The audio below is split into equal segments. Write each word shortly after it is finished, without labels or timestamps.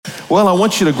Well, I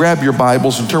want you to grab your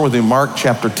Bibles and turn with me to Mark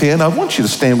chapter 10. I want you to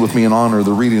stand with me in honor of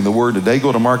the reading of the word today.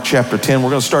 Go to Mark chapter 10. We're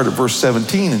going to start at verse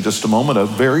 17 in just a moment, a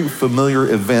very familiar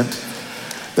event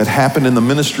that happened in the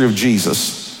ministry of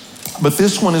Jesus. But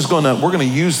this one we're going to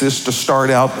use this to start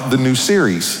out the new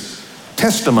series,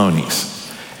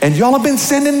 Testimonies. And y'all have been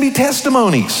sending me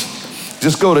testimonies.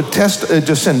 Just go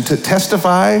to send to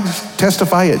testify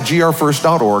at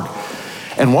grfirst.org.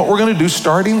 And what we're going to do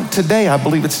starting today, I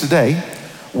believe it's today,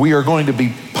 we are going to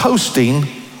be posting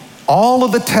all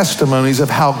of the testimonies of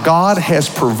how God has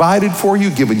provided for you,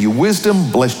 given you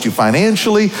wisdom, blessed you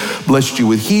financially, blessed you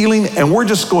with healing, and we're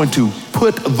just going to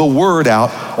put the word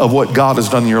out of what God has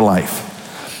done in your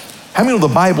life. How many know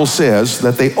the Bible says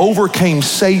that they overcame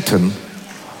Satan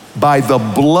by the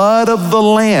blood of the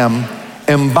Lamb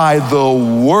and by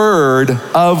the word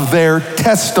of their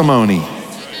testimony?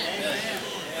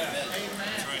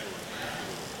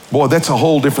 Boy, that's a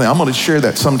whole different thing. I'm going to share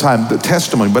that sometime, the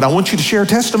testimony, but I want you to share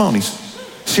testimonies.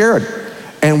 Share it.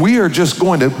 And we are just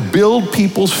going to build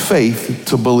people's faith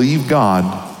to believe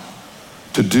God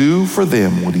to do for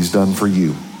them what he's done for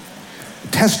you.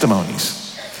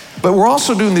 Testimonies. But we're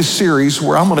also doing this series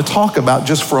where I'm going to talk about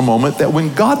just for a moment that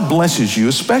when God blesses you,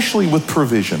 especially with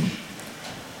provision,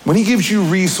 when he gives you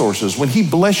resources, when he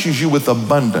blesses you with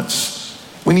abundance,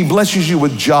 when he blesses you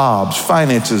with jobs,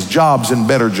 finances, jobs and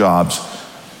better jobs,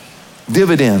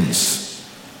 dividends,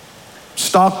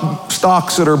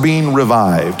 stocks that are being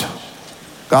revived.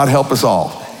 God help us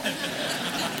all.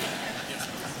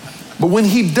 But when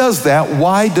he does that,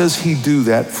 why does he do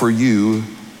that for you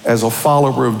as a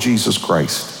follower of Jesus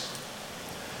Christ?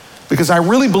 Because I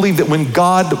really believe that when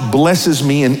God blesses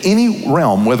me in any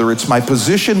realm, whether it's my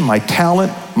position, my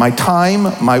talent, my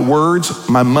time, my words,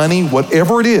 my money,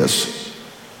 whatever it is,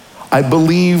 I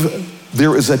believe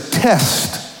there is a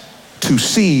test to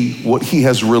see what he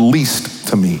has released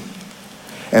to me.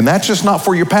 And that's just not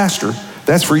for your pastor.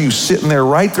 That's for you sitting there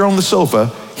right there on the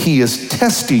sofa. He is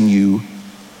testing you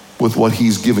with what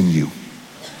he's given you.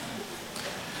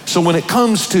 So when it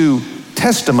comes to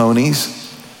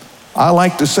testimonies, I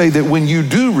like to say that when you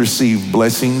do receive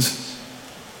blessings,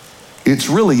 it's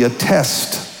really a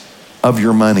test of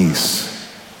your monies.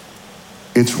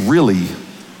 It's really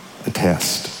a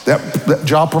test. That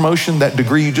job promotion, that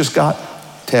degree you just got,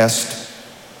 test.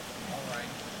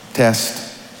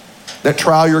 Test. That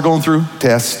trial you're going through,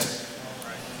 test.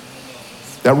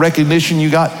 That recognition you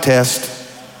got, test.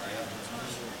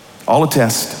 All a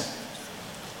test.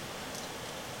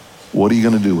 What are you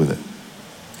going to do with it?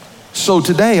 So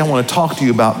today I want to talk to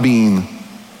you about being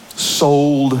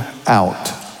sold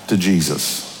out to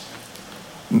Jesus.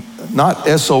 Not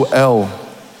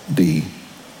S-O-L-D,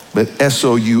 but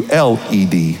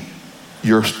S-O-U-L-E-D.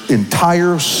 Your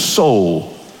entire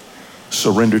soul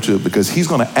surrender to it, because he's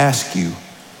going to ask you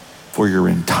for your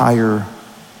entire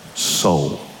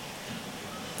soul,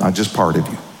 not just part of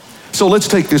you. So let's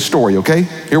take this story, okay?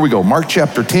 Here we go. Mark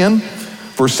chapter 10,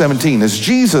 verse 17. As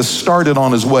Jesus started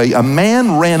on his way, a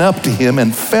man ran up to him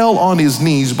and fell on his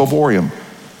knees before him.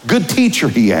 Good teacher,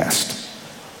 he asked,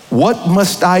 what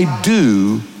must I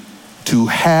do to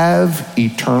have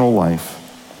eternal life?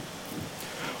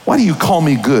 Why do you call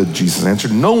me good? Jesus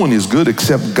answered, no one is good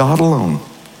except God alone.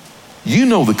 You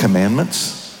know the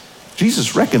commandments.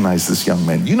 Jesus recognized this young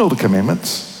man. You know the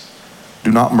commandments.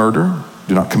 Do not murder.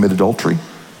 Do not commit adultery.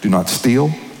 Do not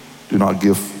steal. Do not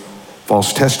give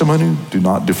false testimony. Do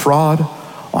not defraud.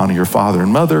 Honor your father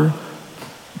and mother.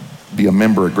 Be a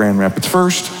member at Grand Rapids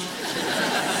First.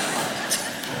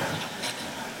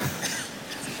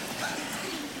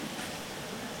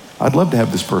 I'd love to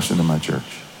have this person in my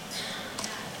church.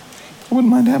 I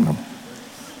wouldn't mind having them.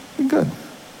 Be good.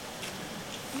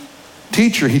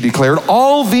 Teacher, he declared,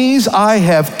 all these I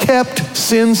have kept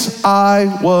since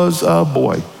I was a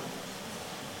boy.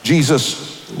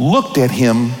 Jesus looked at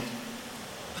him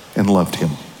and loved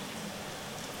him.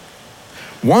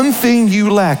 One thing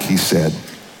you lack, he said.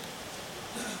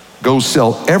 Go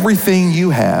sell everything you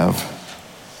have,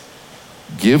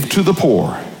 give to the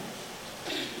poor,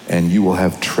 and you will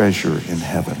have treasure in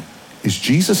heaven. Is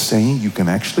Jesus saying you can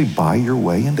actually buy your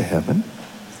way into heaven?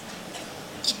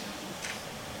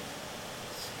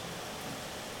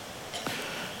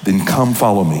 Then come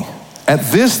follow me. At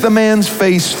this, the man's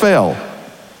face fell.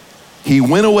 He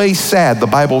went away sad. The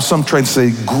Bible, some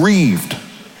translate grieved,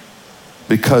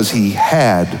 because he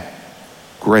had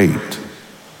great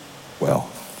wealth.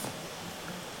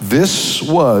 This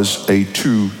was a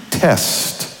true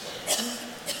test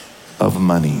of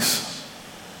monies.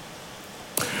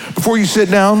 Before you sit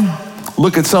down,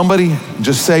 look at somebody,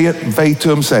 just say it in faith to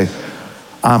them, say,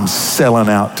 I'm selling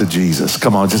out to Jesus.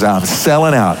 Come on, just I'm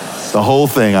selling out. The whole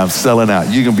thing, I'm selling out.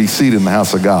 You can be seated in the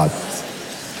house of God.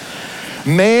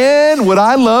 Man, would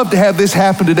I love to have this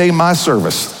happen today in my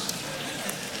service.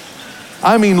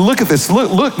 I mean, look at this.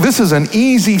 Look, this is an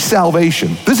easy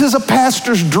salvation. This is a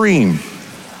pastor's dream.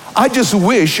 I just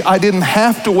wish I didn't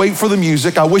have to wait for the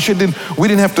music. I wish we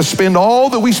didn't have to spend all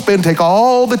that we spend, take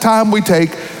all the time we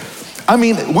take. I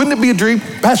mean, wouldn't it be a dream?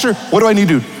 Pastor, what do I need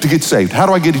to do to get saved? How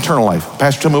do I get eternal life?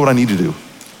 Pastor, tell me what I need to do.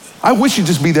 I wish it'd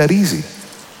just be that easy.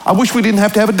 I wish we didn't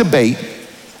have to have a debate.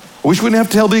 I wish we didn't have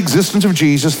to tell the existence of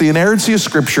Jesus, the inerrancy of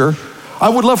Scripture. I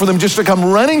would love for them just to come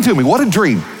running to me. What a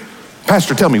dream.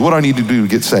 Pastor, tell me, what do I need to do to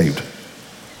get saved?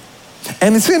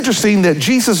 And it's interesting that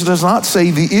Jesus does not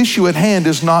say the issue at hand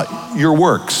is not your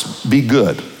works, be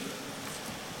good.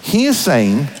 He is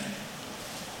saying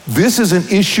this is an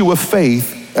issue of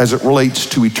faith as it relates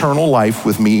to eternal life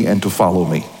with me and to follow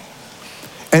me.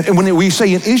 And when we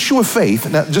say an issue of faith,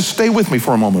 now just stay with me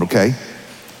for a moment, okay?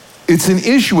 It's an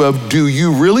issue of, do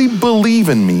you really believe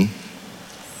in me?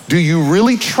 Do you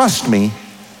really trust me?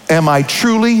 Am I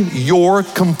truly your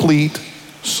complete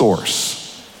source?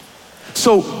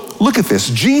 So look at this.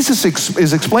 Jesus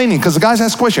is explaining, because the guys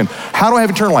ask the question, how do I have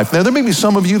eternal life? Now, there may be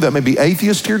some of you that may be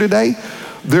atheists here today.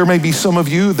 There may be some of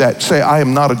you that say, I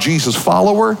am not a Jesus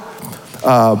follower.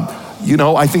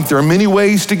 I think there are many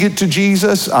ways to get to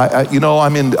Jesus.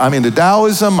 I'm into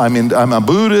Taoism. I'm a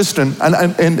Buddhist, and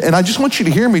I just want you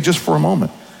to hear me just for a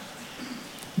moment.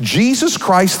 Jesus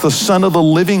Christ, the Son of the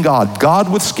living God,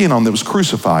 God with skin on that was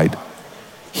crucified,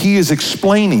 he is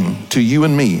explaining to you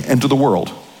and me and to the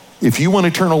world, if you want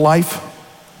eternal life,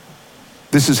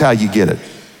 this is how you get it.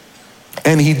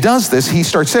 And he does this, he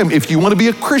starts saying, if you want to be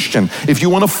a Christian, if you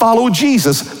want to follow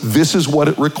Jesus, this is what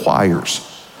it requires.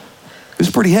 It's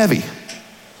pretty heavy.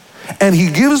 And he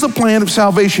gives the plan of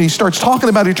salvation. He starts talking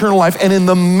about eternal life. And in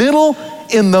the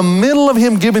middle of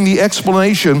him giving the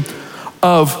explanation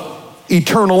of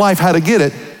eternal life, how to get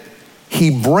it,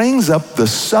 he brings up the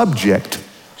subject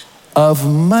of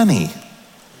money.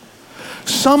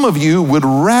 Some of you would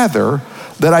rather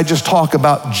that I just talk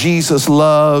about Jesus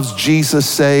loves, Jesus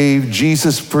saved,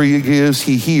 Jesus forgives,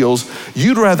 he heals.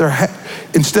 You'd rather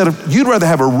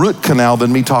have a root canal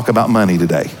than me talk about money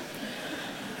today.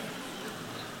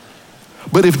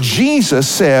 But if Jesus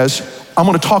says, I'm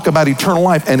going to talk about eternal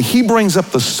life, and he brings up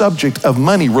the subject of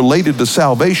money related to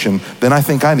salvation, then I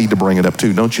think I need to bring it up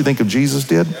too. Don't you think if Jesus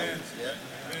did?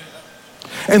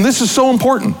 And this is so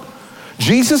important.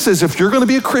 Jesus says, if you're going to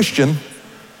be a Christian,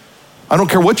 I don't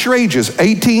care what your age is,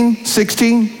 18,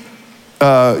 16,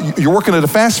 you're working at a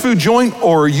fast food joint,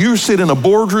 or you sit in a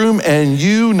boardroom and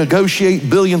you negotiate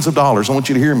billions of dollars. I want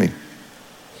you to hear me.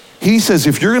 He says,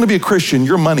 if you're going to be a Christian,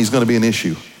 your money's going to be an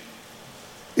issue.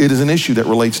 It is an issue that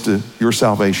relates to your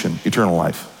salvation, eternal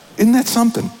life. Isn't that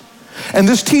something? And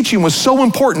this teaching was so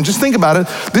important. Just think about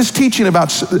it. This teaching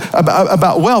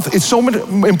about wealth, it's so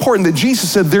important that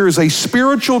Jesus said there is a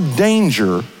spiritual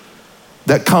danger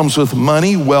that comes with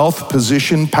money, wealth,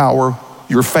 position, power,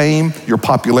 your fame, your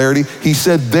popularity. He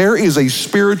said there is a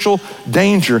spiritual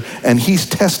danger, and he's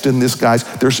testing this, guys.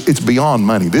 It's beyond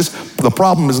money. The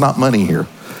problem is not money here.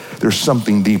 There's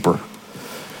something deeper.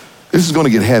 This is going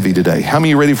to get heavy today. How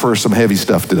many are ready for some heavy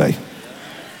stuff today?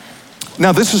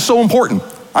 Now, this is so important.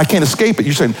 I can't escape it.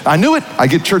 You're saying, I knew it. I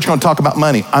get church going to talk about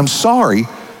money. I'm sorry.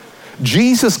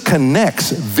 Jesus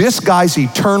connects this guy's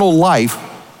eternal life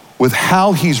with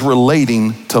how he's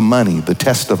relating to money, the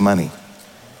test of money.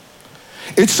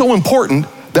 It's so important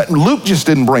that Luke just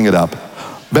didn't bring it up,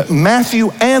 but Matthew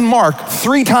and Mark,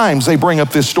 3 times they bring up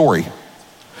this story.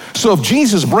 So if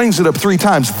Jesus brings it up 3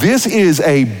 times, this is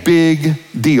a big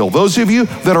deal. Those of you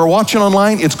that are watching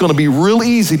online, it's going to be real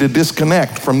easy to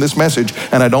disconnect from this message,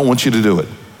 and I don't want you to do it.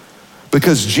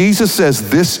 Because Jesus says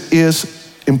this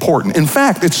is important. In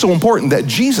fact, it's so important that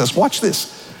Jesus, watch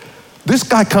this. This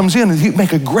guy comes in and he'd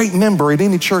make a great member at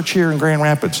any church here in Grand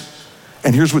Rapids.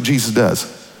 And here's what Jesus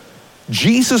does.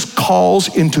 Jesus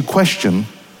calls into question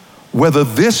whether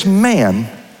this man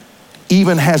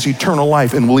even has eternal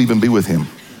life and will even be with him.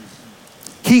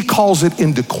 He calls it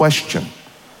into question.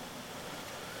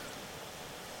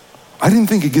 I didn't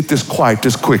think it'd get this quiet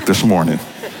this quick this morning.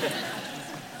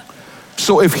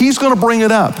 So if he's going to bring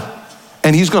it up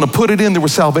and he's going to put it in there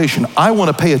with salvation, I want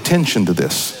to pay attention to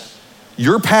this.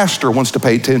 Your pastor wants to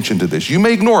pay attention to this. You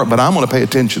may ignore it, but I'm going to pay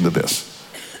attention to this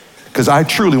because I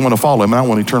truly want to follow him and I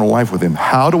want eternal life with him.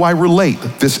 How do I relate?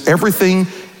 Everything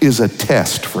is a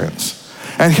test, friends.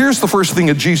 And here's the first thing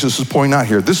that Jesus is pointing out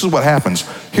here. This is what happens.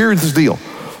 Here's the deal.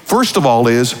 First of all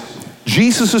is,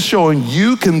 Jesus is showing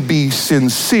you can be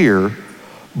sincere,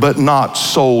 but not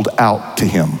sold out to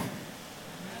him.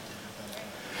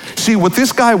 See, what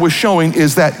this guy was showing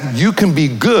is that you can be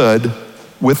good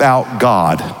without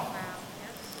God.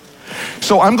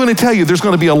 So I'm going to tell you, there's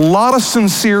going to be a lot of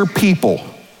sincere people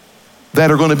that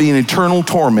are going to be in eternal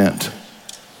torment,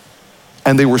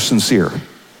 and they were sincere.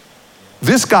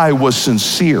 This guy was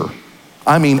sincere.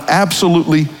 I mean,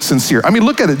 absolutely sincere. I mean,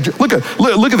 look at it. Look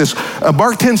at this.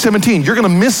 Mark 10:17. You're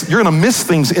gonna miss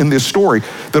things in this story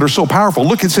that are so powerful.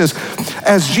 Look, it says,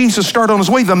 as Jesus started on his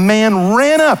way, the man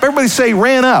ran up. Everybody say,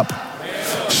 ran up.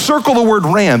 Circle the word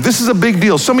ran. This is a big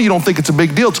deal. Some of you don't think it's a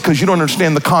big deal. It's because you don't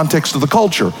understand the context of the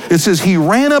culture. It says he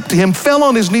ran up to him, fell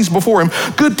on his knees before him.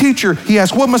 Good teacher, he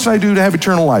asked, what must I do to have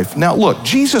eternal life? Now look,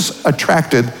 Jesus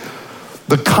attracted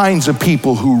the kinds of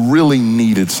people who really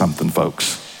needed something,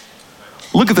 folks.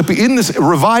 Look at in this,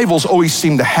 revivals always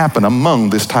seem to happen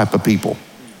among this type of people.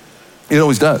 It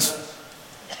always does.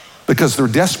 Because they're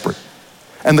desperate.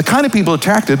 And the kind of people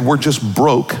attracted were just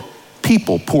broke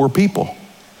people, poor people.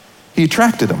 He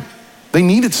attracted them. They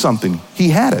needed something. He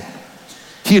had it.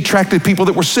 He attracted people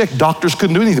that were sick. Doctors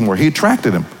couldn't do anything more. He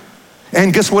attracted them.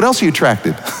 And guess what else he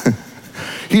attracted?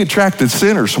 He attracted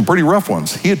sinners, some pretty rough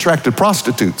ones. He attracted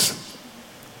prostitutes.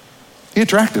 He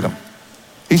attracted them.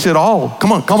 He said,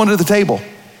 come on to the table.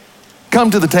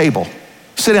 Come to the table.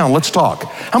 Sit down, let's talk.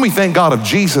 How many thank God if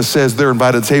Jesus says they're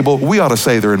invited to the table? We ought to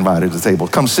say they're invited to the table.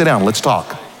 Come sit down, let's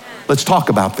talk. Let's talk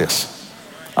about this.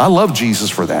 I love Jesus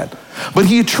for that. But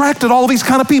he attracted all these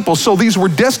kind of people. So these were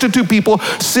destitute people,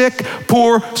 sick,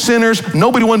 poor, sinners.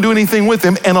 Nobody wanted to do anything with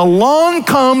them. And along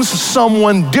comes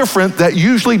someone different that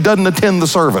usually doesn't attend the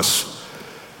service.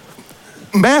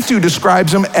 Matthew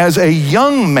describes him as a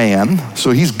young man.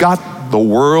 So he's got the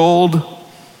world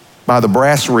by the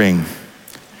brass ring.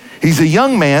 He's a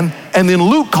young man. And then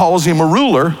Luke calls him a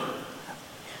ruler.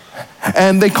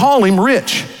 And they call him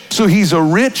rich. So he's a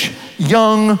rich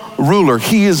young ruler.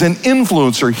 He is an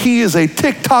influencer. He is a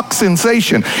TikTok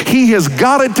sensation. He has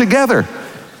got it together.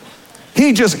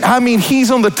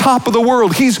 He's on the top of the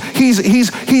world. He's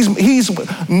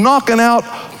knocking out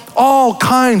all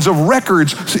kinds of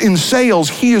records in sales.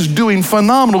 He is doing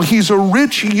phenomenal. He's a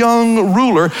rich young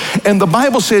ruler. And the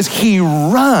Bible says he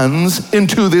runs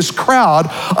into this crowd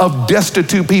of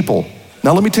destitute people.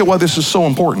 Now let me tell you why this is so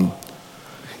important.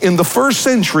 In the first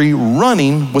century,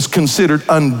 running was considered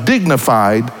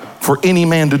undignified for any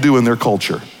man to do in their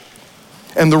culture.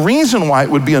 And the reason why it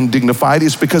would be undignified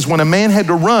is because when a man had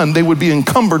to run, they would be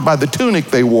encumbered by the tunic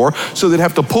they wore, so they'd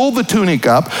have to pull the tunic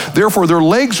up, therefore their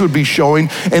legs would be showing,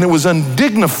 and it was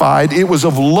undignified. It was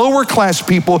of lower class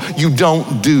people. You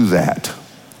don't do that.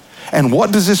 And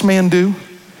what does this man do?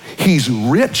 He's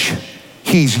rich,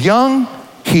 he's young,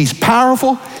 he's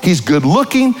powerful, he's good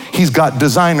looking, he's got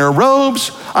designer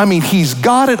robes. I mean, he's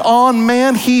got it on,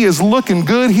 man. He is looking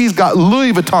good. He's got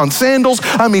Louis Vuitton sandals.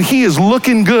 I mean, he is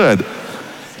looking good.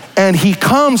 And he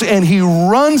comes and he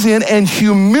runs in and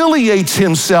humiliates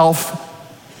himself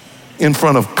in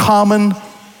front of common,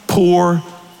 poor,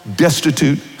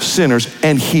 destitute sinners.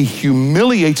 And he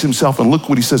humiliates himself, and look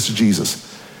what he says to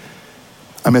Jesus.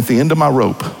 I'm at the end of my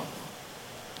rope.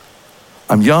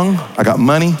 I'm young, I got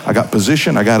money, I got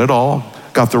position, I got it all.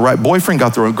 Got the right boyfriend,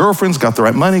 got the right girlfriends, got the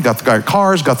right money, got the right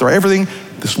cars, got the right everything.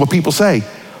 This is what people say.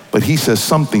 But he says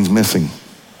something's missing.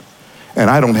 And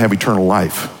I don't have eternal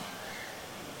life.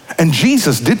 And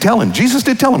Jesus did tell him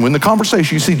in the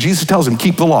conversation, you see, Jesus tells him,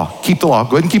 keep the law, go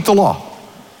ahead and keep the law.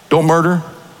 Don't murder,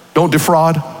 don't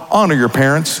defraud, honor your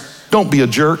parents, don't be a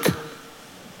jerk.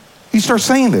 He starts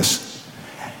saying this.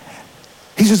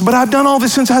 He says, but I've done all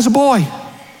this since I was a boy.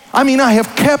 I mean, I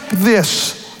have kept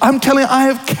this. I'm telling you, I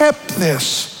have kept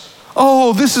this.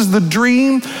 Oh, this is the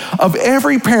dream of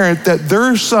every parent, that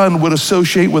their son would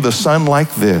associate with a son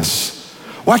like this.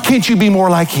 Why can't you be more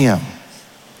like him?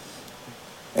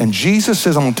 And Jesus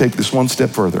says, I'm gonna take this one step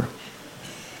further.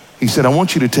 He said, I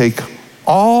want you to take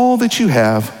all that you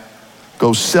have,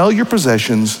 go sell your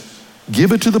possessions,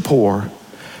 give it to the poor,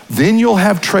 then you'll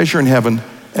have treasure in heaven,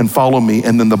 and follow me.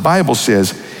 And then the Bible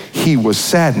says, he was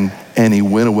saddened and he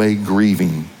went away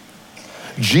grieving.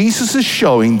 Jesus is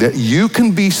showing that you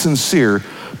can be sincere,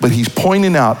 but he's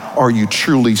pointing out, are you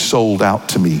truly sold out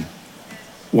to me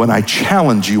when I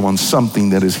challenge you on something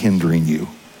that is hindering you?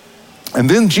 And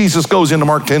then Jesus goes into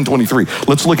Mark 10:23.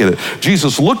 Let's look at it.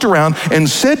 Jesus looked around and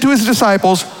said to his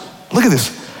disciples, look at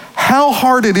this, how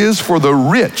hard it is for the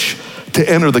rich to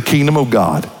enter the kingdom of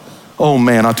God. Oh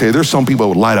man, I'll tell you, there's some people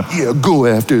that would light up, yeah, go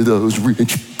after those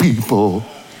rich people.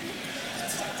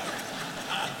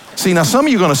 See, now some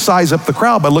of you are gonna size up the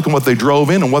crowd by looking what they drove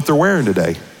in and what they're wearing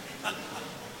today.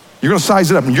 You're gonna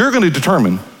size it up and you're gonna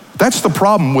determine That's the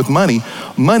problem with money.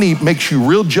 Money makes you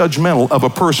real judgmental of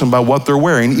a person by what they're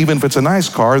wearing, even if it's a nice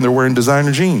car and they're wearing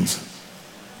designer jeans.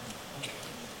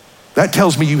 That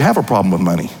tells me you have a problem with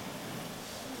money.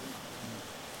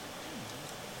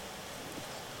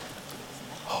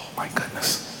 Oh my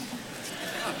goodness.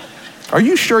 Are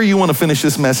you sure you want to finish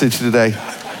this message today?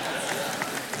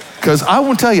 Because I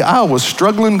will tell you, I was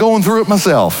struggling going through it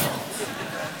myself.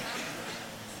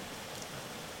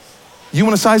 You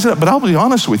want to size it up, but I'll be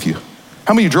honest with you.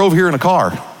 How many of you drove here in a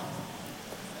car?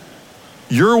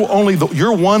 You're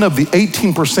one of the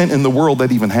 18% in the world that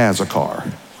even has a car.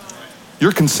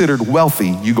 You're considered wealthy,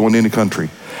 you go into any country.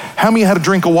 How many had a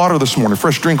drink of water this morning,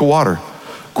 fresh drink of water?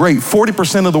 Great,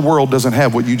 40% of the world doesn't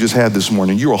have what you just had this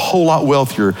morning. You're a whole lot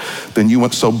wealthier than you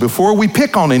went. So before we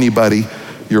pick on anybody,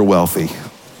 you're wealthy.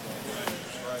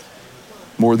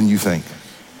 More than you think.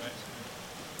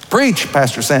 Preach,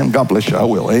 Pastor Sam, God bless you, I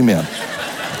will, amen.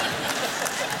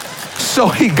 So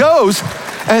he goes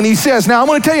and he says, now I'm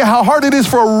gonna tell you how hard it is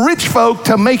for rich folk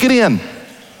to make it in.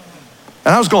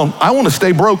 And I was going, I wanna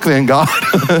stay broke then, God.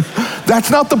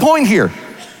 That's not the point here.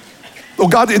 Oh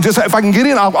God, just if I can get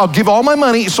in, I'll give all my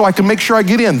money so I can make sure I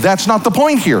get in. That's not the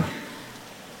point here.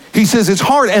 He says it's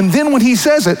hard, and then when he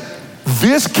says it,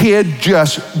 this kid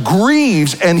just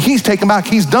grieves and he's taken back,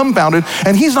 he's dumbfounded,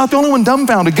 and he's not the only one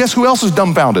dumbfounded. Guess who else is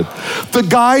dumbfounded? The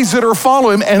guys that are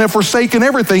following him and have forsaken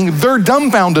everything, they're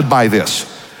dumbfounded by this.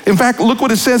 In fact, look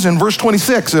what it says in verse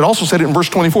 26. It also said it in verse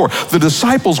 24. The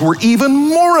disciples were even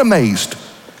more amazed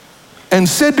and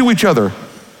said to each other,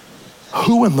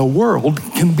 who in the world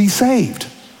can be saved?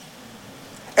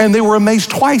 And they were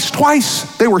amazed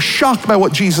twice. They were shocked by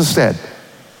what Jesus said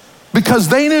because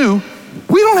they knew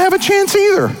we don't have a chance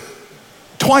either.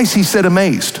 Twice he said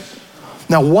amazed.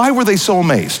 Now, why were they so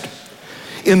amazed?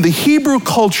 In the Hebrew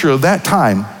culture of that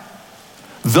time,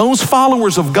 those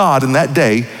followers of God in that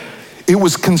day, it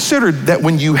was considered that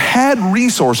when you had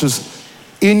resources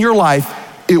in your life,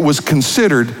 it was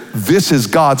considered this is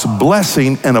God's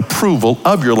blessing and approval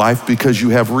of your life because you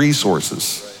have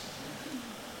resources.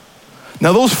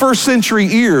 Now, those first century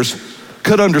ears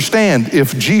could understand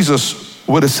if Jesus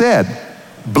would have said,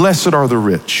 blessed are the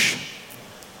rich.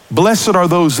 Blessed are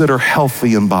those that are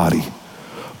healthy in body.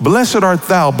 Blessed art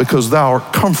thou because thou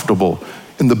art comfortable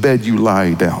in the bed you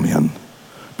lie down in.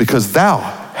 Because thou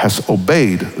hast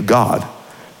obeyed God.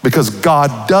 Because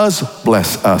God does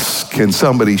bless us. Can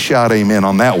somebody shout amen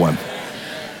on that one?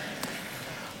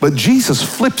 But Jesus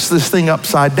flips this thing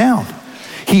upside down.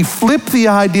 He flipped the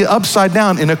idea upside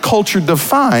down in a culture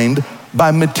defined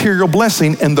by material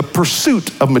blessing and the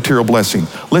pursuit of material blessing.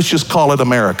 Let's just call it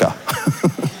America.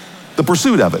 The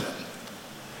pursuit of it.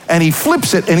 And he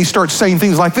flips it and he starts saying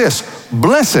things like this.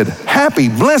 Blessed, happy,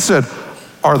 blessed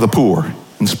are the poor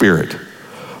in spirit.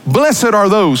 Blessed are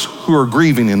those who are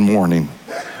grieving in mourning.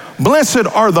 Blessed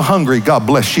are the hungry. God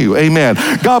bless you. Amen.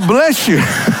 God bless you.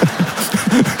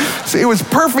 See, it was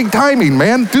perfect timing,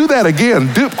 man. Do that again.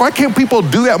 Why can't people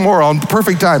do that more on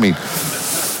perfect timing?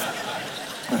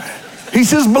 He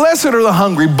says, blessed are the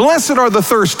hungry. Blessed are the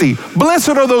thirsty. Blessed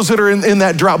are those that are in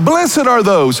that drought. Blessed are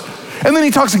those. And then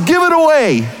he talks, give it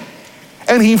away.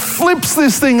 And he flips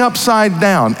this thing upside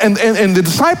down. And the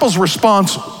disciples'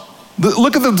 response,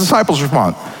 look at the disciples'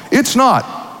 response. It's not,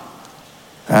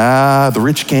 the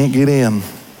rich can't get in.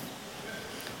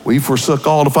 We forsook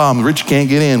all to follow him. The rich can't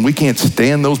get in. We can't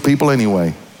stand those people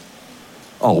anyway.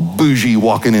 All bougie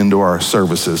walking into our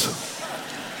services.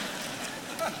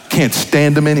 Can't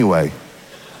stand them anyway.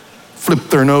 Flip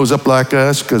their nose up like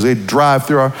us because they drive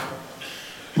through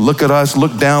look at us,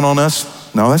 look down on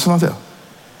us. No, that's not that.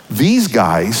 These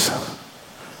guys,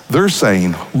 they're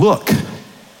saying, look,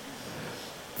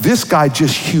 this guy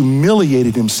just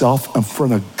humiliated himself in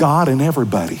front of God and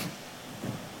everybody.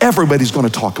 Everybody's going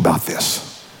to talk about this.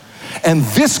 And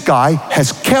this guy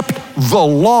has kept the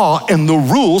law and the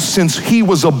rules since he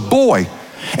was a boy.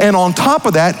 And on top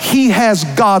of that, he has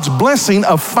God's blessing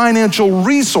of financial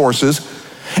resources.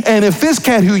 And if this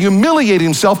cat who humiliated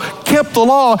himself, kept the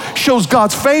law, shows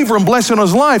God's favor and blessing on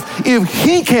his life, if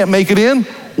he can't make it in,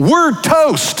 we're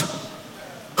toast.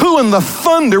 Who in the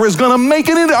thunder is going to make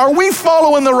it in? Are we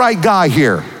following the right guy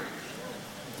here?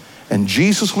 And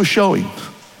Jesus was showing,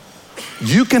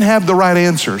 you can have the right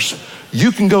answers.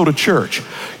 You can go to church.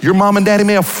 Your mom and daddy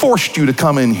may have forced you to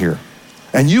come in here.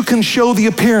 And you can show the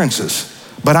appearances.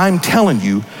 But I'm telling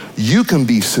you, you can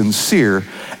be sincere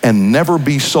and never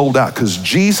be sold out because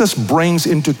Jesus brings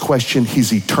into question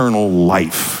his eternal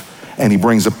life. And he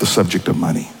brings up the subject of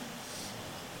money.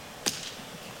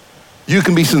 You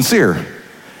can be sincere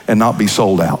and not be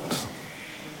sold out.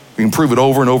 You can prove it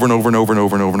over and over and over and over and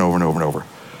over and over and over and over and over.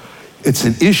 It's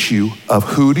an issue of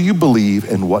who do you believe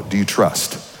and what do you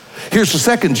trust. Here's the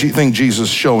second thing Jesus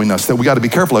is showing us that we got to be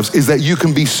careful of, is that you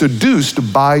can be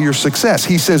seduced by your success.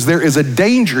 He says there is a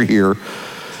danger here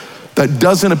that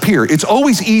doesn't appear. It's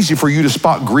always easy for you to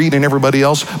spot greed in everybody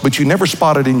else, but you never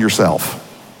spot it in yourself.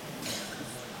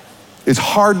 It's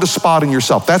hard to spot in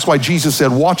yourself. That's why Jesus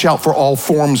said, watch out for all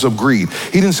forms of greed.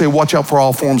 He didn't say watch out for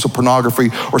all forms of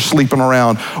pornography or sleeping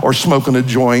around or smoking a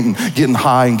joint and getting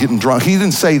high and getting drunk. He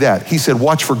didn't say that. He said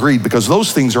watch for greed, because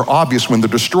those things are obvious when they're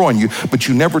destroying you, but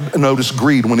you never notice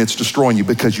greed when it's destroying you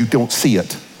because you don't see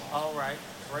it. All right,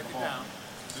 break it down.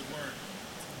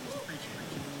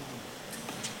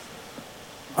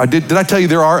 Did I tell you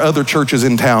there are other churches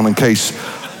in town in case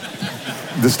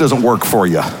this doesn't work for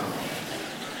you?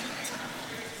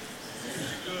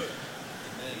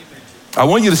 I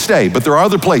want you to stay, but there are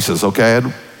other places, okay?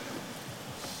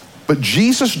 But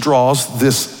Jesus draws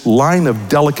this line of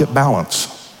delicate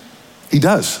balance. He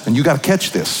does, and you got to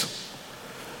catch this.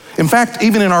 In fact,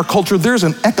 even in our culture, there's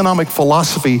an economic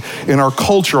philosophy in our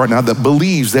culture right now that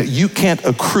believes that you can't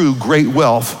accrue great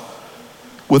wealth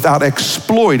without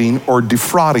exploiting or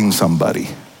defrauding somebody.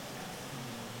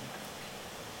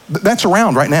 That's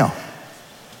around right now.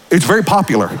 It's very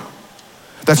popular.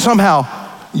 That somehow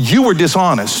you were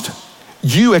dishonest.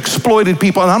 You exploited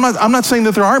people, and I'm not saying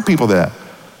that there aren't people that,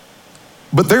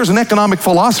 but there's an economic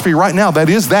philosophy right now that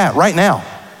is that right now.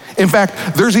 In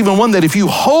fact, there's even one that if you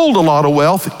hold a lot of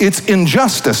wealth, it's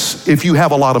injustice if you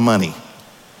have a lot of money.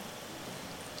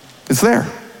 It's there.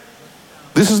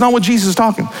 This is not what Jesus is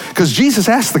talking, because Jesus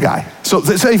asked the guy. So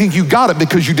they think you got it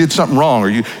because you did something wrong,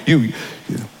 or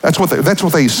that's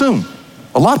what they assume.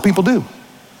 A lot of people do.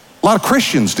 A lot of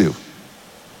Christians do.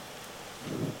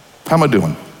 How am I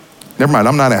doing? Never mind,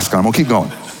 I'm not asking, I'm gonna keep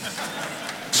going.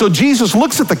 So Jesus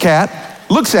looks at the cat,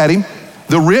 looks at him,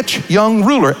 the rich young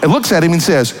ruler, and looks at him and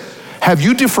says, have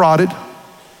you defrauded?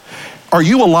 Are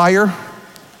you a liar?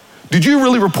 Did you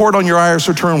really report on your IRS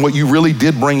return what you really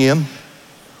did bring in?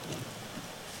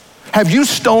 Have you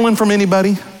stolen from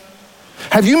anybody?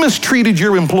 Have you mistreated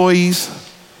your employees?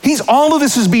 All of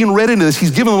this is being read into this. He's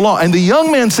given the law. And the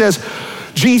young man says,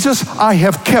 Jesus, I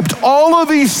have kept all of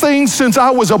these things since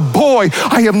I was a boy.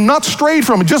 I have not strayed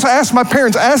from it. Just ask my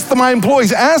parents, ask my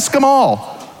employees, ask them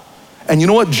all. And you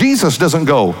know what? Jesus doesn't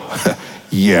go,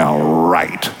 yeah,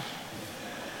 right.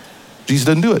 Jesus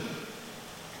doesn't do it.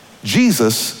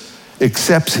 Jesus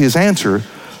accepts his answer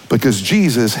because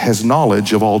Jesus has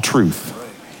knowledge of all truth.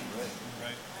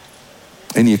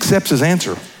 And he accepts his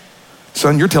answer.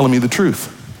 Son, you're telling me the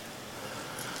truth.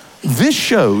 This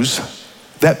shows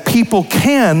that people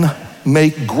can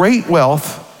make great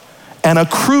wealth and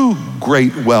accrue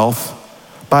great wealth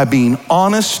by being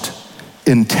honest,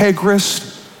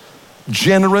 integrous,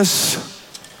 generous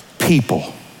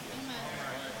people.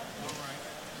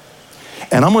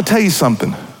 And I'm gonna tell you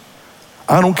something.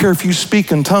 I don't care if you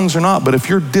speak in tongues or not, but if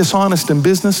you're dishonest in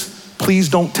business, please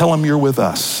don't tell them you're with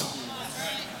us.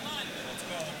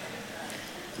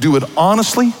 Do it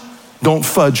honestly, don't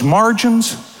fudge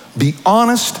margins, be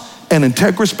honest and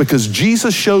integrous, because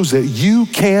Jesus shows that you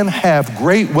can have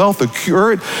great wealth,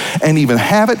 accrue it, and even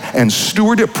have it and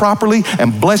steward it properly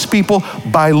and bless people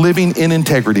by living in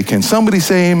integrity. Can somebody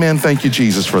say amen? Thank you,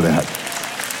 Jesus, for that.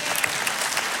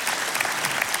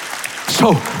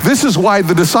 So this is why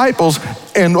the disciples,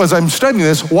 and as I'm studying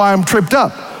this, why I'm tripped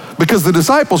up, because the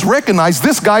disciples recognize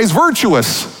this guy is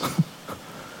virtuous.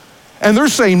 And they're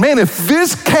saying, man, if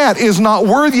this cat is not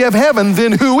worthy of heaven,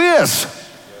 then who is?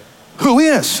 Who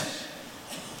is?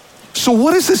 So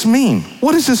what does this mean?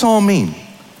 What does this all mean?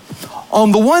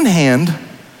 On the one hand,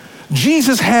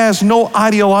 Jesus has no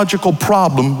ideological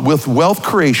problem with wealth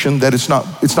creation, that it's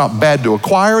not bad to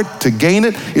acquire it, to gain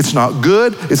it, it's not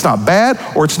good, it's not bad,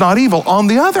 or it's not evil. On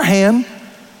the other hand,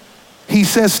 he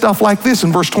says stuff like this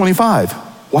in verse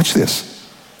 25. Watch this.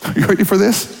 Are you ready for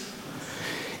this?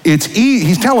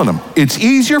 He's telling them, it's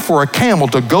easier for a camel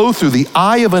to go through the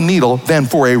eye of a needle than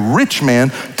for a rich man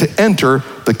to enter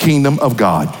the kingdom of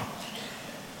God.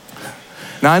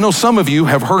 Now, I know some of you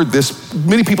have heard this.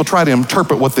 Many people try to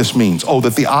interpret what this means. Oh,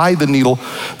 that the eye of the needle,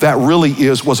 that really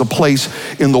was a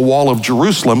place in the wall of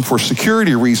Jerusalem for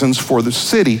security reasons for the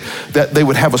city, that they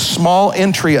would have a small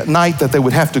entry at night that they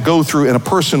would have to go through, and a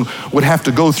person would have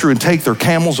to go through and take their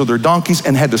camels or their donkeys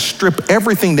and had to strip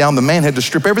everything down. The man had to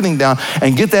strip everything down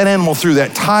and get that animal through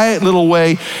that tight little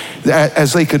way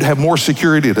as they could have more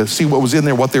security to see what was in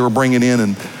there, what they were bringing in.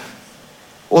 And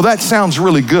well, that sounds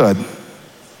really good.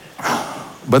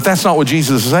 But that's not what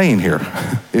Jesus is saying here.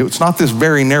 It's not this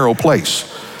very narrow place.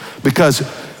 Because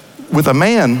with a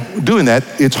man doing that,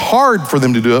 it's hard for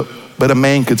them to do it, but a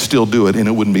man could still do it and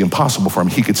it wouldn't be impossible for him.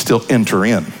 He could still enter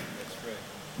in.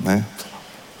 Okay?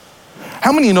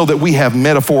 How many of you know that we have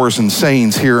metaphors and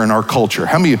sayings here in our culture?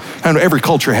 How many? I know every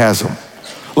culture has them.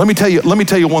 Let me tell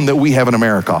you one that we have in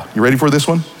America. You ready for this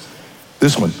one?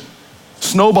 This one.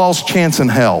 Snowball's chance in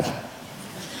hell.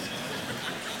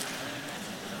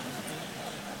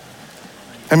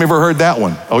 Have you ever heard that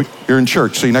one? Oh, you're in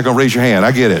church, so you're not going to raise your hand.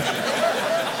 I get it.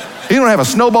 You don't have a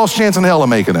snowball's chance in hell of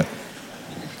making it.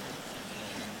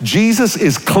 Jesus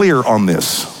is clear on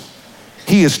this.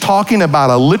 He is talking about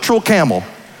a literal camel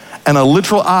and a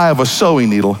literal eye of a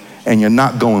sewing needle, and you're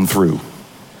not going through.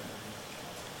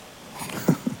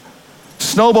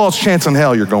 Snowball's chance in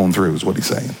hell you're going through is what he's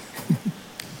saying.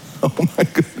 Oh my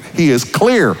goodness. He is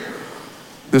clear.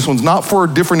 This one's not for a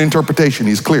different interpretation.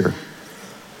 He's clear.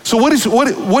 So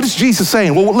what is Jesus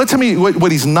saying? Well, let's tell me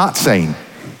what he's not saying.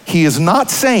 He is not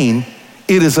saying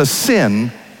it is a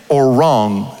sin or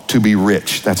wrong to be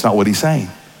rich. That's not what he's saying.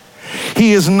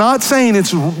 He is not saying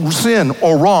it's sin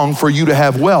or wrong for you to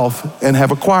have wealth and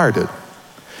have acquired it.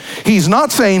 He's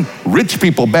not saying rich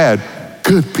people bad,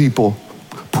 good people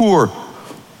poor.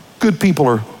 Good people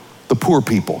are the poor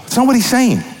people. It's not what he's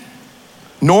saying.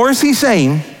 Nor is he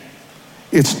saying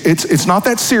it's not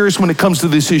that serious when it comes to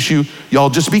this issue. Y'all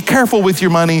just be careful with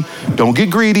your money. Don't get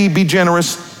greedy, be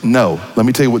generous. No, let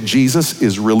me tell you what Jesus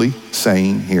is really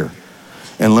saying here.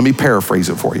 And let me paraphrase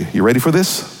it for you. You ready for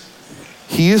this?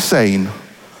 He is saying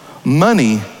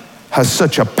money has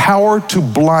such a power to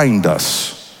blind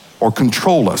us or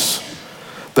control us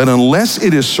that unless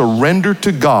it is surrendered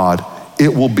to God,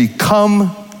 it will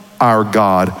become our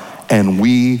God and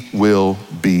we will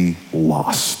be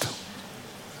lost.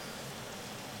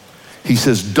 He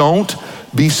says, don't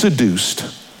be seduced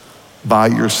by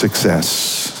your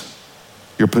success,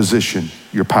 your position,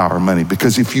 your power, money.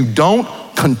 Because if you don't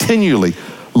continually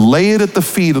lay it at the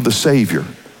feet of the Savior,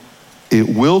 it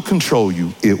will control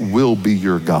you. It will be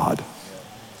your God.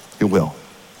 It will.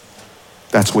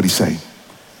 That's what he's saying.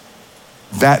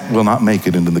 That will not make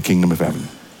it into the kingdom of heaven.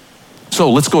 So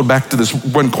let's go back to this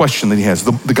one question that he has.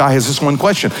 The guy has this one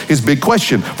question, his big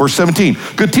question. Verse 17,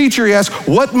 good teacher, he asks,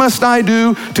 what must I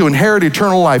do to inherit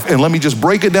eternal life? And let me just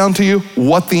break it down to you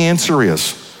what the answer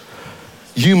is.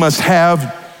 You must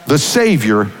have the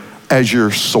Savior as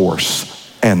your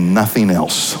source and nothing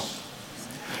else.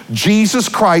 Jesus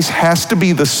Christ has to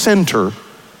be the center.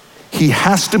 He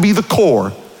has to be the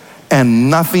core, and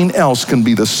nothing else can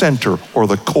be the center or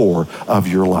the core of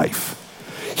your life.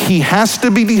 He has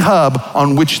to be the hub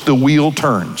on which the wheel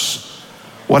turns.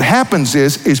 What happens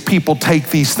is people take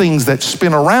these things that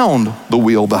spin around the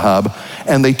wheel, the hub,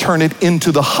 and they turn it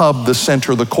into the hub, the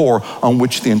center, the core on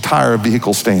which the entire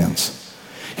vehicle stands.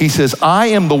 He says, I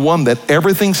am the one that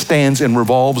everything stands and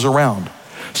revolves around.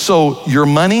 So your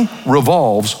money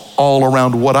revolves all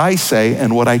around what I say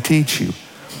and what I teach you.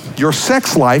 Your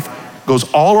sex life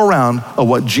goes all around of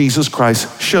what Jesus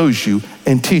Christ shows you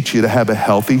and teach you to have a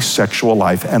healthy sexual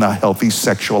life and a healthy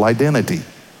sexual identity.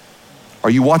 Are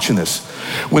you watching this?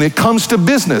 When it comes to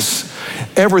business,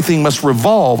 everything must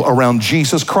revolve around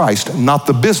Jesus Christ, not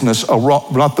the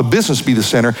business be the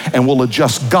center, and we'll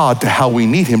adjust God to how we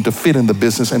need him to fit in the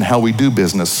business and how we do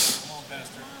business.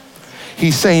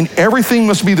 He's saying everything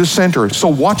must be the center. So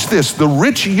watch this. The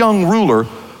rich young ruler,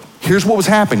 here's what was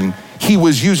happening. He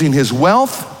was using his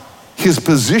wealth, his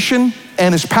position,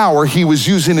 and his power. He was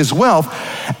using his wealth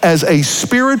as a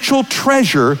spiritual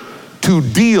treasure to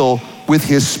deal with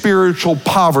his spiritual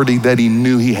poverty that he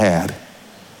knew he had.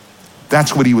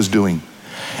 That's what he was doing.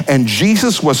 And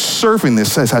Jesus was serving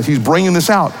this, as he's bringing this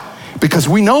out, because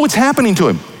we know it's happening to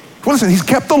him. Well, listen, he's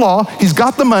kept the law, he's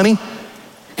got the money,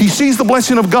 he sees the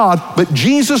blessing of God, but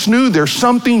Jesus knew there's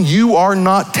something you are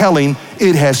not telling.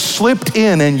 It has slipped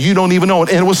in and you don't even know it.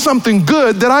 And it was something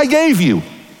good that I gave you.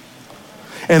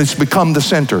 And it's become the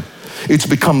center. It's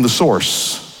become the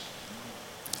source.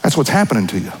 That's what's happening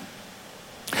to you.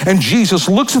 And Jesus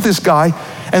looks at this guy,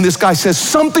 and this guy says,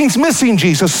 something's missing,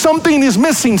 Jesus. Something is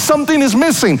missing. Something is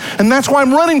missing. And that's why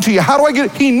I'm running to you. How do I get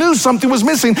it? He knew something was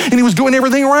missing, and he was doing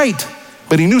everything right.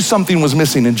 But he knew something was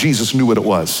missing, and Jesus knew what it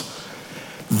was.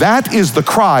 That is the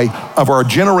cry of our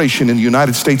generation in the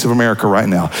United States of America right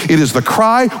now. It is the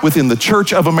cry within the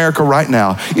Church of America right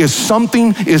now, is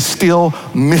something is still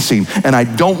missing, and I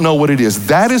don't know what it is.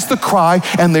 That is the cry,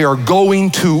 and they are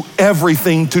going to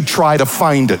everything to try to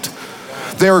find it.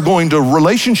 They are going to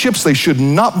relationships they should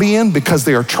not be in because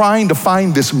they are trying to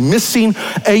find this missing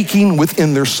aching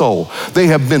within their soul. They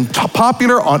have been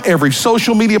popular on every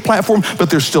social media platform,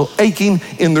 but they're still aching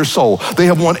in their soul. They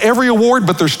have won every award,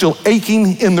 but they're still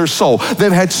aching in their soul.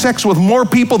 They've had sex with more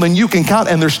people than you can count,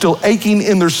 and they're still aching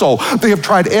in their soul. They have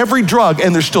tried every drug,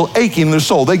 and they're still aching in their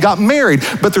soul. They got married,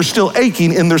 but they're still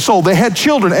aching in their soul. They had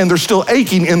children, and they're still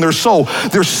aching in their soul.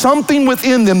 There's something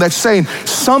within them that's saying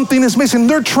something is missing.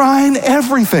 They're trying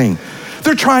everything.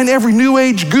 They're trying every new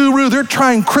age guru. They're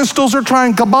trying crystals. They're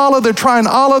trying Kabbalah. They're trying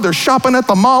Allah. They're shopping at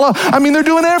the mall. I mean, they're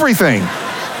doing everything.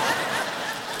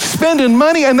 Spending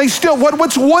money, and they still,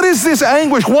 what is this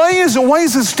anguish? Why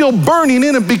is it still burning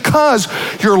in it? Because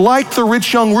you're like the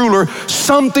rich young ruler.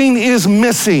 Something is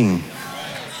missing.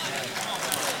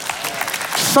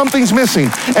 Something's missing.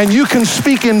 And you can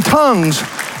speak in tongues,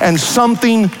 and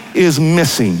something is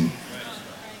missing.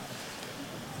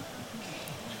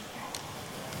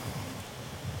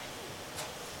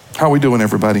 How are we doing,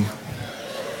 everybody?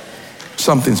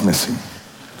 Something's missing.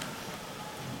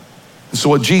 So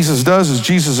what Jesus does is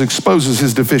Jesus exposes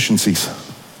his deficiencies.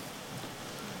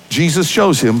 Jesus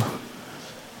shows him,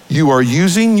 you are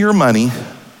using your money,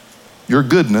 your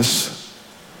goodness,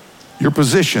 your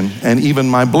position, and even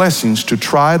my blessings to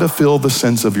try to fill the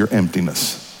sense of your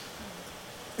emptiness.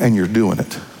 And you're doing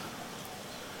it.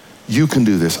 You can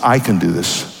do this. I can do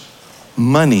this.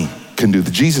 Money can do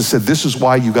this. Jesus said this is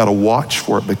why you got to watch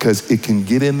for it, because it can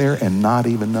get in there and not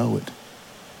even know it.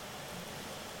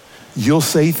 You'll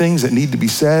say things that need to be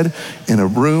said in a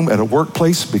room, at a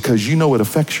workplace, because you know it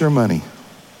affects your money.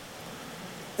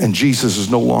 And Jesus is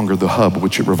no longer the hub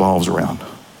which it revolves around.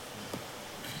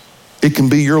 It can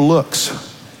be your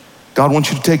looks. God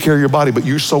wants you to take care of your body, but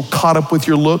you're so caught up with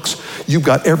your looks, you've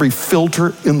got every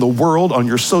filter in the world on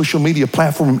your social media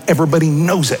platform, and everybody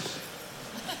knows it.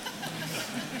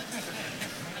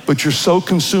 But you're so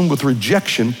consumed with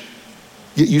rejection,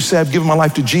 yet you say, I've given my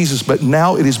life to Jesus, but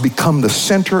now it has become the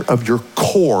center of your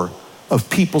core of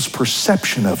people's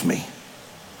perception of me.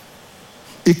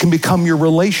 It can become your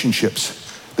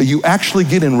relationships, that you actually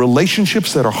get in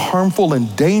relationships that are harmful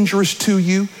and dangerous to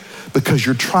you because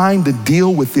you're trying to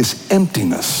deal with this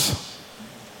emptiness.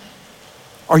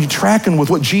 Are you tracking with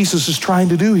what Jesus is trying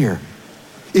to do here?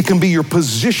 It can be your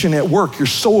position at work. You're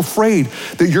so afraid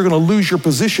that you're going to lose your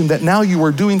position that now you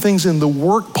are doing things in the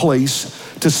workplace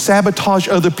to sabotage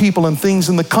other people and things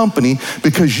in the company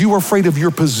because you are afraid of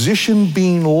your position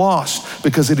being lost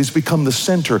because it has become the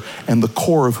center and the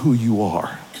core of who you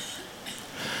are.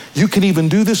 You can even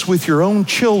do this with your own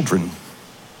children.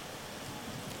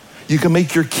 You can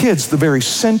make your kids the very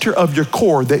center of your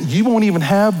core, that you won't even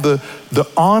have the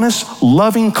honest,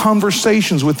 loving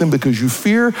conversations with them because you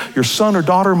fear your son or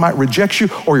daughter might reject you,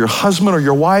 or your husband or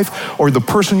your wife or the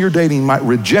person you're dating might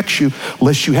reject you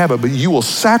lest you have it. But you will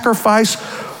sacrifice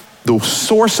the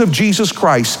source of Jesus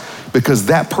Christ because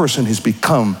that person has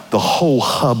become the whole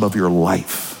hub of your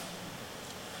life.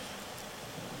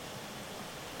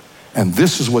 And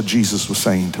this is what Jesus was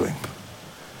saying to him.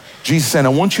 Jesus said, I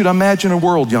want you to imagine a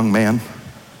world, young man.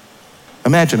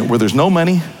 Imagine it where there's no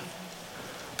money,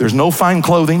 there's no fine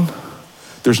clothing,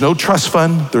 there's no trust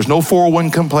fund, there's no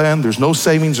 401k plan, there's no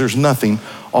savings, there's nothing.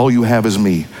 All you have is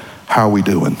me. How are we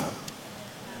doing?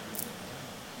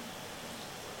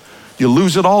 You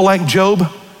lose it all like Job?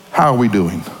 How are we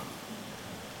doing?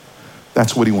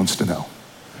 That's what he wants to know.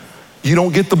 You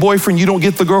don't get the boyfriend, you don't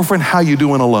get the girlfriend, how you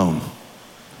doing alone?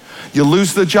 You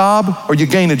lose the job or you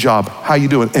gain a job, how you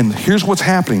doing? And here's what's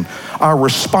happening. Our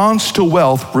response to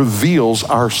wealth reveals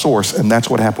our source, and that's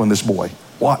what happened with this boy.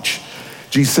 Watch.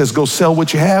 Jesus says, go sell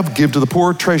what you have, give to the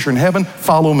poor, treasure in heaven,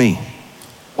 follow me.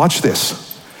 Watch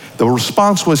this. The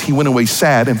response was he went away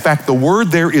sad. In fact, the word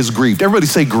there is grieved. Everybody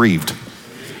say grieved.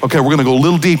 Okay, we're gonna go a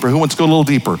little deeper. Who wants to go a little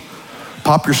deeper?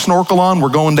 Pop your snorkel on, we're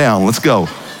going down, let's go.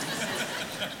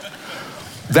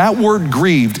 That word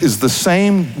grieved is the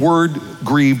same word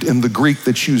grieved in the Greek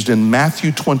that's used in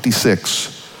Matthew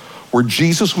 26, where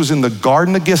Jesus was in the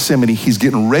Garden of Gethsemane. He's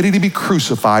getting ready to be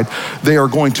crucified. They are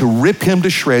going to rip him to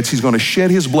shreds. He's going to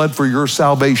shed his blood for your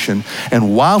salvation.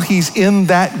 And while he's in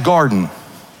that garden,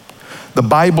 the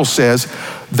Bible says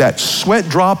that sweat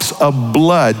drops of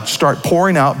blood start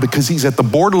pouring out because he's at the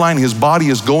borderline. His body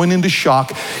is going into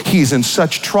shock. He's in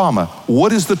such trauma.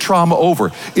 What is the trauma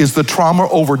over? Is the trauma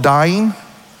over dying?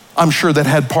 I'm sure that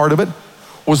had part of it.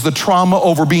 Was the trauma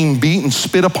over being beaten,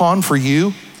 spit upon for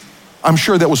you? I'm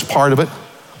sure that was part of it.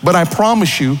 But I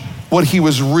promise you, what he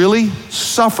was really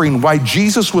suffering, why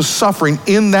Jesus was suffering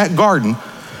in that garden,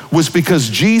 was because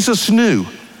Jesus knew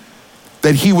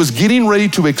that he was getting ready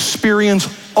to experience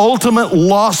ultimate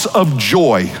loss of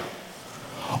joy,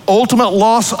 ultimate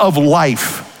loss of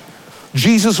life.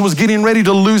 Jesus was getting ready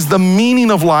to lose the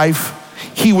meaning of life.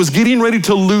 He was getting ready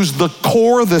to lose the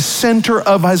core, the center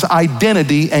of his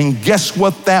identity, and guess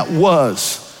what that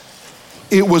was?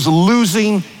 It was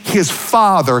losing his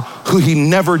Father, who he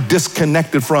never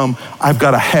disconnected from. I've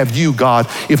got to have you, God.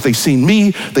 If they've seen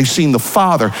me, they've seen the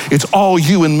Father. It's all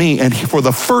you and me. And for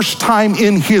the first time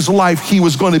in his life, he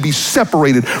was going to be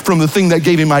separated from the thing that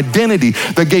gave him identity,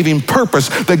 that gave him purpose,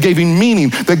 that gave him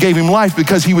meaning, that gave him life,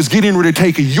 because he was getting ready to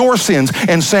take your sins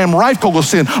and Sam Reifkogel's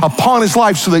sin upon his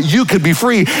life so that you could be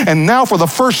free. And now for the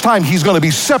first time, he's going to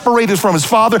be separated from his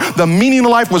Father. The meaning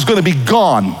of life was going to be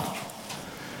gone.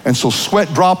 And so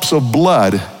sweat drops of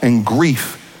blood and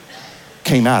grief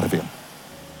came out of him.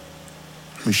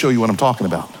 Let me show you what I'm talking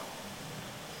about.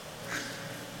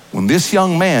 When this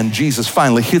young man, Jesus,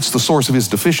 finally hits the source of his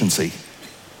deficiency,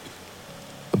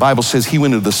 the Bible says he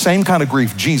went into the same kind of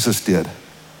grief Jesus did,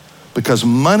 because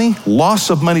money,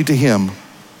 loss of money to him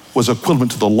was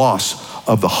equivalent to the loss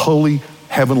of the holy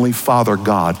heavenly Father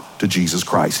God to Jesus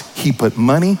Christ. He put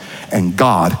money and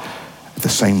God at the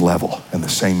same level and the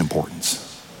same importance.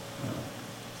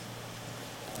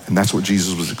 And that's what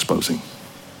Jesus was exposing.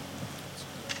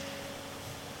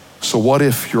 So what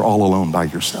if you're all alone by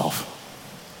yourself?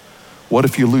 What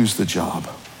if you lose the job?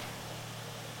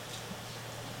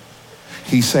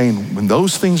 He's saying, when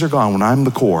those things are gone, when I'm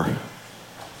the core,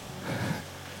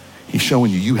 he's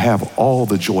showing you have all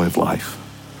the joy of life,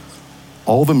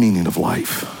 all the meaning of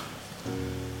life.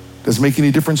 Doesn't make any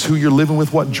difference who you're living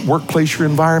with, what workplace, your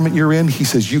environment you're in. He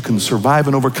says, you can survive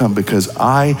and overcome because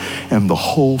I am the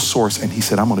whole source. And he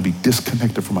said, I'm going to be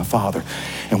disconnected from my Father.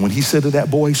 And when he said to that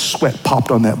boy, sweat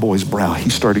popped on that boy's brow. He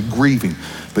started grieving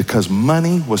because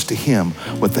money was to him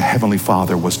what the Heavenly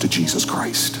Father was to Jesus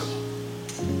Christ.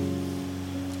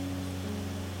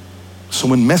 So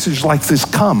when messages like this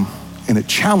come and it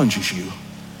challenges you,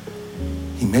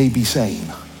 he may be saying,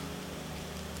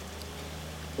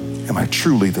 am I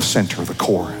truly the center, the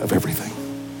core of everything?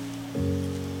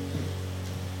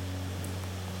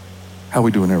 How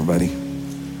we doing, everybody?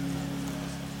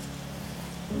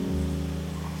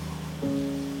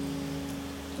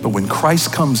 But when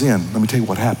Christ comes in, let me tell you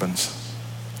what happens.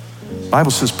 The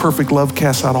Bible says perfect love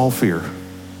casts out all fear.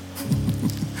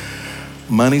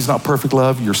 Money's not perfect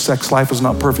love. Your sex life is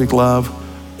not perfect love.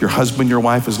 Your husband, your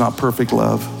wife is not perfect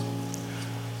love.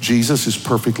 Jesus is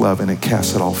perfect love, and it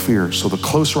casts out all fear. So the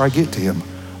closer I get to him,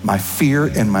 my fear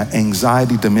and my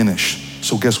anxiety diminish.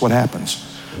 So guess what happens?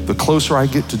 The closer I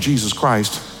get to Jesus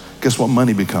Christ, guess what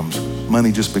money becomes?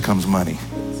 Money just becomes money.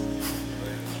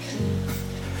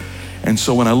 And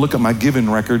so when I look at my giving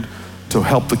record to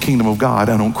help the kingdom of God,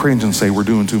 I don't cringe and say we're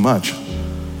doing too much.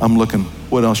 I'm looking,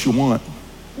 what else you want?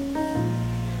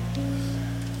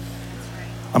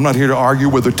 I'm not here to argue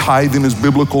whether tithing is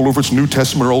biblical or if it's New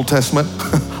Testament or Old Testament.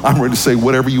 I'm ready to say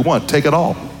whatever you want, take it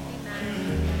all.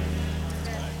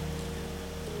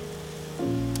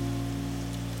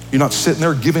 You're not sitting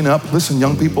there giving up. Listen,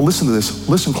 young people, listen to this.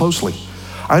 Listen closely.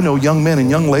 I know young men and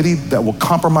young ladies that will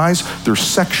compromise their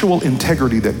sexual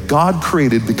integrity that God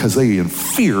created because they are in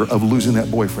fear of losing that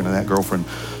boyfriend and that girlfriend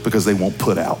because they won't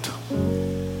put out.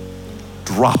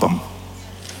 Drop them.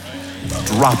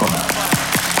 Drop them.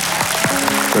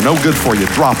 They're no good for you.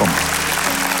 Drop them.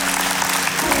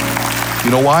 You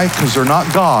know why? Because they're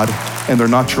not God and they're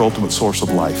not your ultimate source of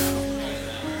life.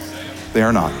 They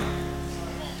are not.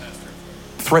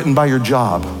 Threatened by your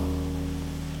job.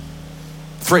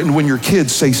 Threatened when your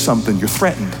kids say something, you're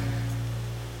threatened.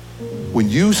 When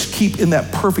you keep in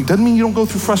that perfect, doesn't mean you don't go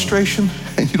through frustration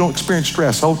and you don't experience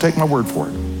stress. Oh, take my word for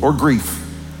it. Or grief.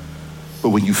 But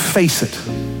when you face it,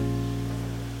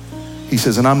 he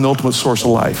says, and I'm the ultimate source of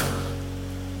life.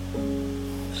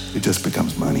 It just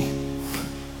becomes money.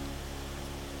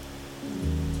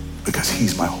 Because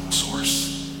he's my whole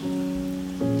source.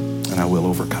 And I will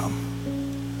overcome.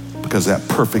 Because that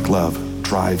perfect love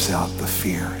drives out the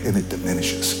fear and it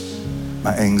diminishes.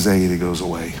 My anxiety goes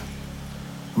away.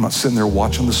 I'm not sitting there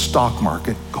watching the stock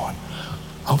market going,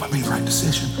 I hope I made the right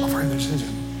decision. I hope I made the right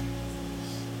decision.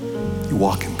 You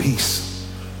walk in peace.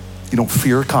 You don't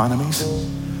fear economies.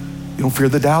 You don't fear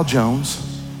the Dow Jones.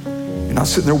 You're not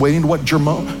sitting there waiting to what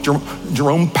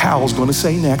Jerome Powell's going to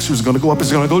say next, who's going to go up,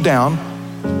 is going to go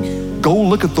down. Go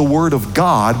look at the word of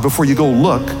God before you go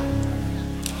look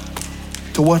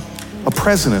to what a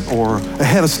president or a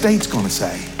head of state's going to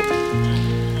say.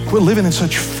 Quit living in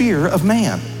such fear of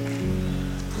man.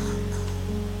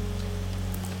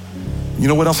 You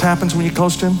know what else happens when you're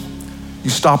close to him? You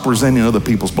stop resenting other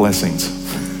people's blessings.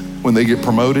 When they get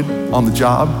promoted on the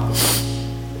job,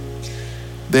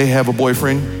 they have a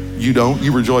boyfriend, you don't,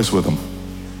 you rejoice with them.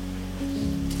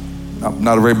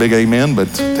 Not a very big amen,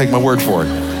 but take my word for it.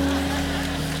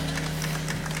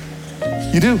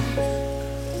 You do.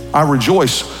 I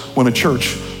rejoice when a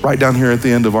church right down here at the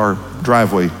end of our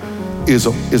driveway is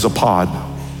a pod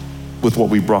with what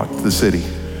we brought to the city.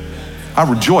 I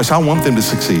rejoice. I want them to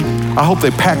succeed. I hope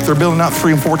they pack their building out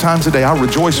 3 and 4 times a day. I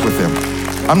rejoice with them.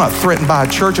 I'm not threatened by a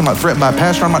church. I'm not threatened by a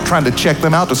pastor. I'm not trying to check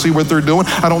them out to see what they're doing.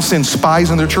 I don't send spies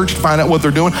in their church to find out what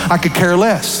they're doing. I could care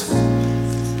less.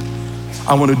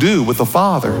 I want to do what the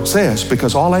Father says,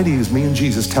 because all I need is me and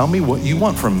Jesus. Tell me what you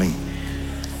want from me.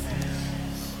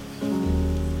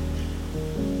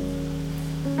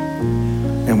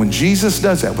 And when Jesus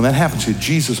does that, when that happens,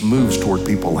 Jesus moves toward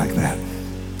people like that.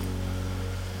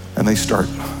 And they start,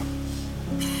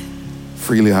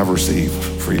 freely I've received,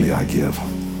 freely I give.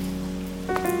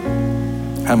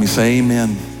 Have me say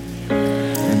amen.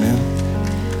 Amen.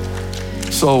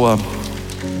 So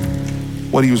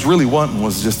what he was really wanting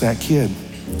was just that kid.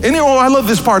 And I love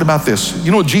this part about this.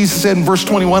 You know what Jesus said in verse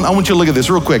 21? I want you to look at this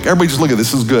real quick. Everybody just look at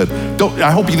this. This is good.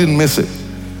 I hope you didn't miss it.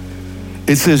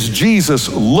 It says Jesus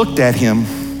looked at him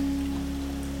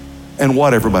and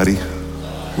what, everybody?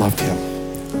 Loved him.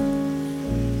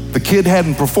 The kid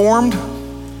hadn't performed,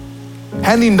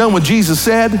 hadn't even done what Jesus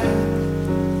said,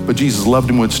 but Jesus loved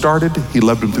him when it started. He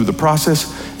loved him through the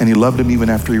process, and he loved him even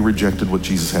after he rejected what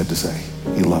Jesus had to say.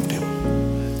 He loved him.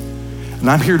 And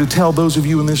I'm here to tell those of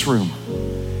you in this room,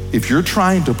 if you're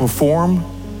trying to perform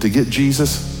to get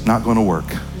Jesus, not going to work.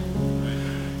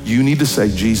 You need to say,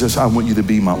 Jesus, I want you to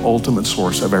be my ultimate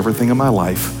source of everything in my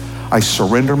life. I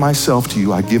surrender myself to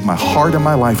you. I give my heart and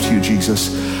my life to you,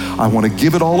 Jesus. I want to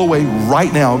give it all away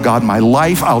right now, God. My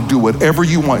life, I'll do whatever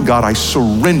you want. God, I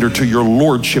surrender to your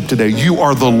lordship today. You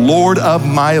are the Lord of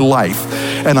my life,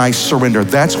 and I surrender.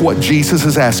 That's what Jesus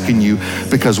is asking you,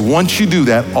 because once you do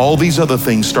that, all these other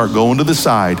things start going to the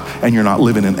side, and you're not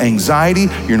living in anxiety,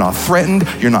 you're not threatened,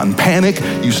 you're not in panic.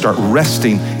 You start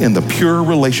resting in the pure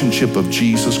relationship of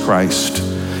Jesus Christ.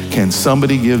 Can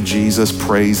somebody give Jesus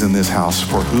praise in this house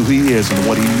for who he is and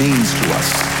what he means to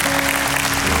us?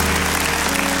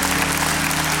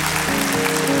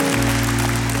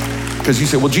 Because you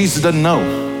say, well, Jesus doesn't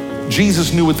know.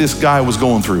 Jesus knew what this guy was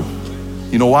going through.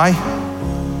 You know why?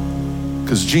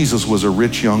 Because Jesus was a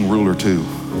rich young ruler too.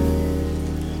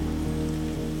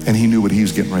 And he knew what he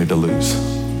was getting ready to lose.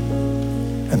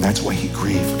 And that's why he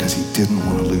grieved, because he didn't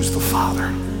want to lose the Father.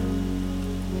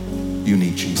 You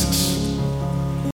need Jesus.